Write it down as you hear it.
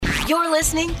You're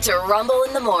listening to Rumble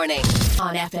in the Morning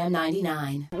on FM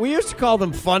 99. We used to call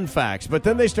them fun facts, but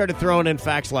then they started throwing in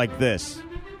facts like this.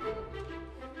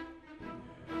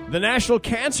 The National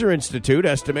Cancer Institute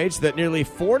estimates that nearly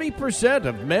 40%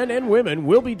 of men and women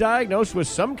will be diagnosed with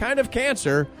some kind of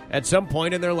cancer at some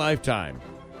point in their lifetime.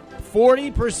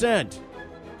 40%.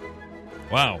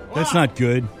 Wow. That's not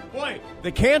good. Boy,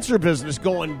 the cancer business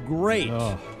going great.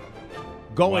 Oh.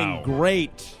 Going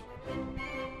great.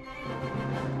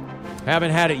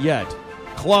 Haven't had it yet.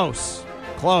 Close.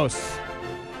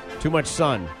 Too much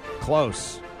sun.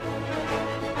 Close.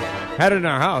 Had it in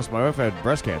our house. My wife had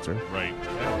breast cancer. Right.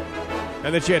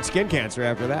 And then she had skin cancer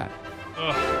after that.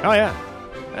 Ugh. Oh,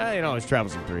 yeah. It always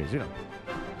travels in threes,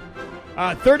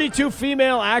 32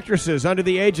 female actresses under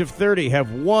the age of 30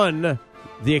 have won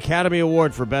the Academy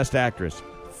Award for Best Actress.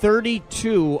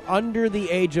 32 under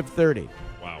the age of 30.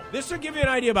 Wow. This will give you an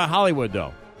idea about Hollywood,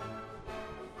 though.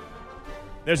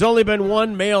 There's only been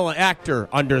one male actor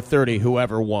under 30 who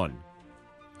ever won.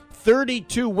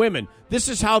 32 women. This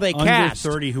is how they Under cast.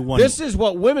 30 who won. This is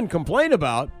what women complain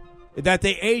about, that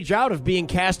they age out of being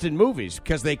cast in movies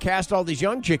because they cast all these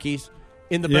young chickies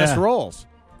in the best roles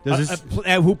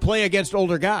who play against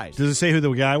older guys. Does it say who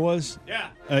the guy was? Yeah.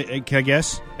 Can I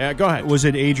guess? Yeah, go ahead. Was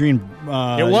it Adrian?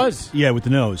 It was. Yeah, with the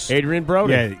nose. Adrian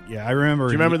Brody. Yeah, I remember.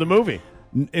 Do you remember the movie?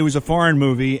 It was a foreign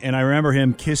movie, and I remember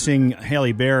him kissing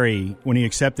Halle Berry when he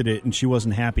accepted it, and she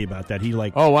wasn't happy about that. He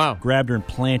grabbed her and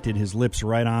planted his lips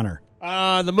right on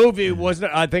her. The movie was,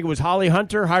 I think it was Holly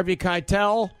Hunter, Harvey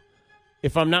Keitel,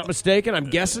 if I'm not mistaken. I'm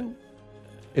guessing.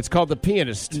 It's called The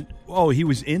Pianist. Oh, he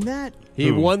was in that?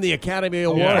 He won the Academy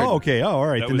Award. Yeah. Oh, okay. Oh, all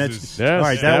right.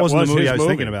 That wasn't the movie his I was movie.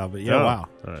 thinking about, but wow.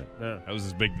 All right. Yeah. That was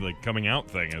his big coming out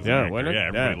thing. As an Yeah, actor. wasn't it? Yeah,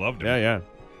 everybody loved him.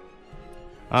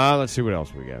 Yeah. Let's see what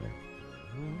else we got here.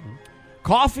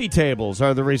 Coffee tables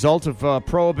are the result of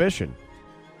Prohibition.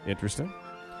 Interesting.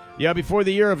 Yeah, before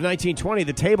the year of 1920,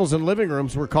 the tables in living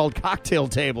rooms were called cocktail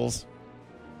tables.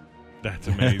 That's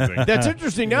amazing. That's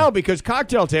interesting now because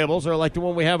cocktail tables are like the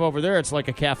one we have over there. It's like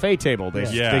a cafe table. They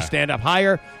stand up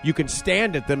higher. You can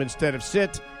stand at them instead of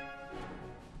sit.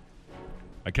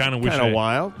 I kind of wish. Kind of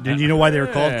wild. Did you know why they were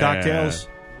called cocktails?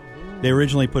 They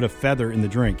originally put a feather in the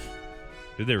drink.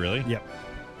 Did they really? Yep.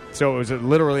 So it was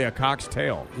literally a cock's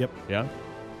tail. Yep.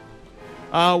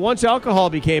 Yeah. Once alcohol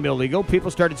became illegal,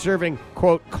 people started serving,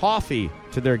 quote, coffee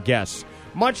to their guests.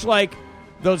 Much like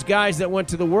those guys that went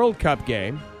to the World Cup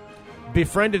game,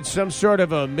 befriended some sort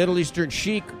of a Middle Eastern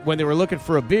sheik when they were looking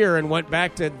for a beer and went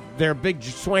back to their big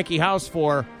swanky house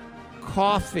for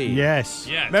coffee. Yes.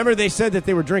 Remember they said that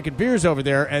they were drinking beers over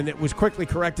there, and it was quickly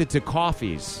corrected to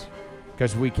coffees.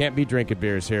 Because we can't be drinking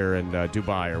beers here in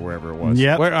Dubai or wherever it was.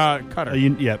 Yep.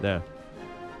 Qatar. Yep.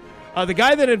 Yeah. The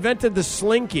guy that invented the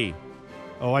slinky.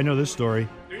 Oh, I know this story.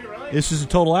 Do you really? This is a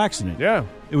total accident. Yeah.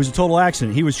 It was a total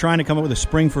accident. He was trying to come up with a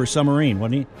spring for a submarine,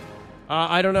 wasn't he?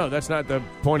 I don't know. That's not the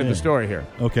point of the story here.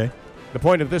 Okay. The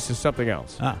point of this is something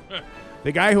else.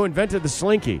 The guy who invented the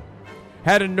slinky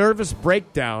had a nervous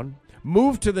breakdown,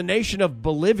 moved to the nation of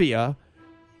Bolivia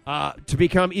to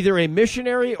become either a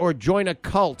missionary or join a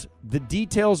cult. The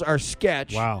details are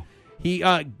sketch. Wow. He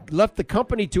left the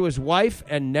company to his wife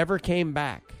and never came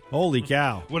back. Holy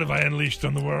cow. What have I unleashed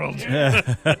on the world?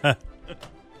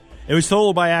 It was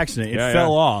total by accident. It Yeah,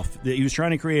 fell yeah. off. He was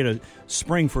trying to create a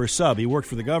spring for a sub. He worked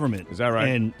for the government. Is that right?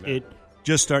 And it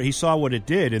just started. He saw what it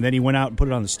did, and then he went out and put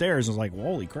it on the stairs and was like,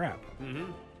 holy crap.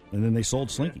 Mm-hmm. And then they sold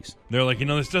Slinkies. They're like,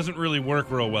 this doesn't really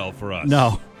work real well for us.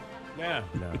 No. Yeah.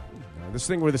 No. This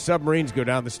thing where the submarines go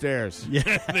down the stairs.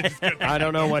 Yeah. I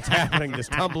don't know what's happening.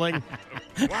 Just tumbling.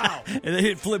 Wow. And then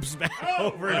it flips back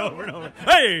over and over and over.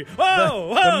 Hey!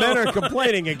 Whoa! The men are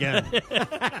complaining again.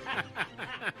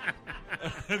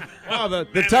 Wow,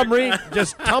 the submarine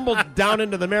just tumbled down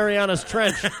into the Marianas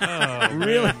Trench. Oh,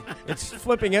 really? It's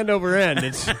flipping end over end.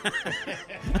 It's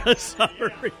a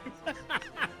submarine.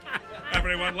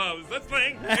 Everyone loves this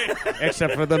thing.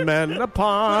 Except for the men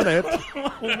upon it.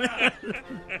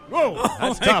 Whoa,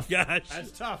 that's tough. Gosh.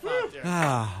 That's tough out there.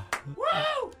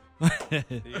 Woo!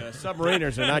 The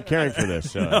submariners are not caring for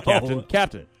this,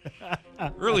 Captain.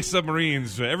 Early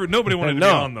submarines, nobody wanted to be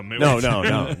on them.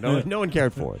 No one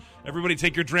cared for it. Everybody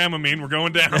take your Dramamine. We're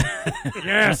going down.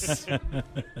 Yes.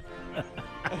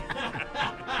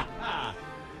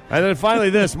 And then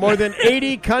finally this. More than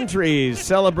 80 countries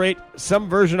celebrate some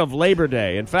version of Labor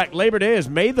Day. In fact, Labor Day is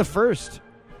May the 1st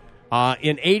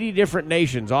in 80 different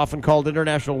nations, often called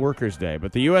International Workers' Day.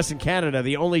 But the U.S. and Canada,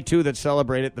 the only two that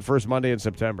celebrate it the first Monday in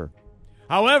September.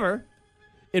 However,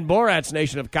 in Borat's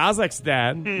nation of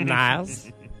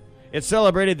Kazakhstan, it's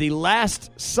celebrated the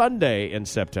last Sunday in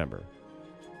September.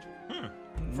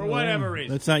 For whatever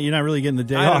reason. That's not. You're not really getting the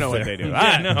day I off don't know there. what they do.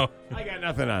 Yeah, no. I got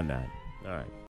nothing on that. All right.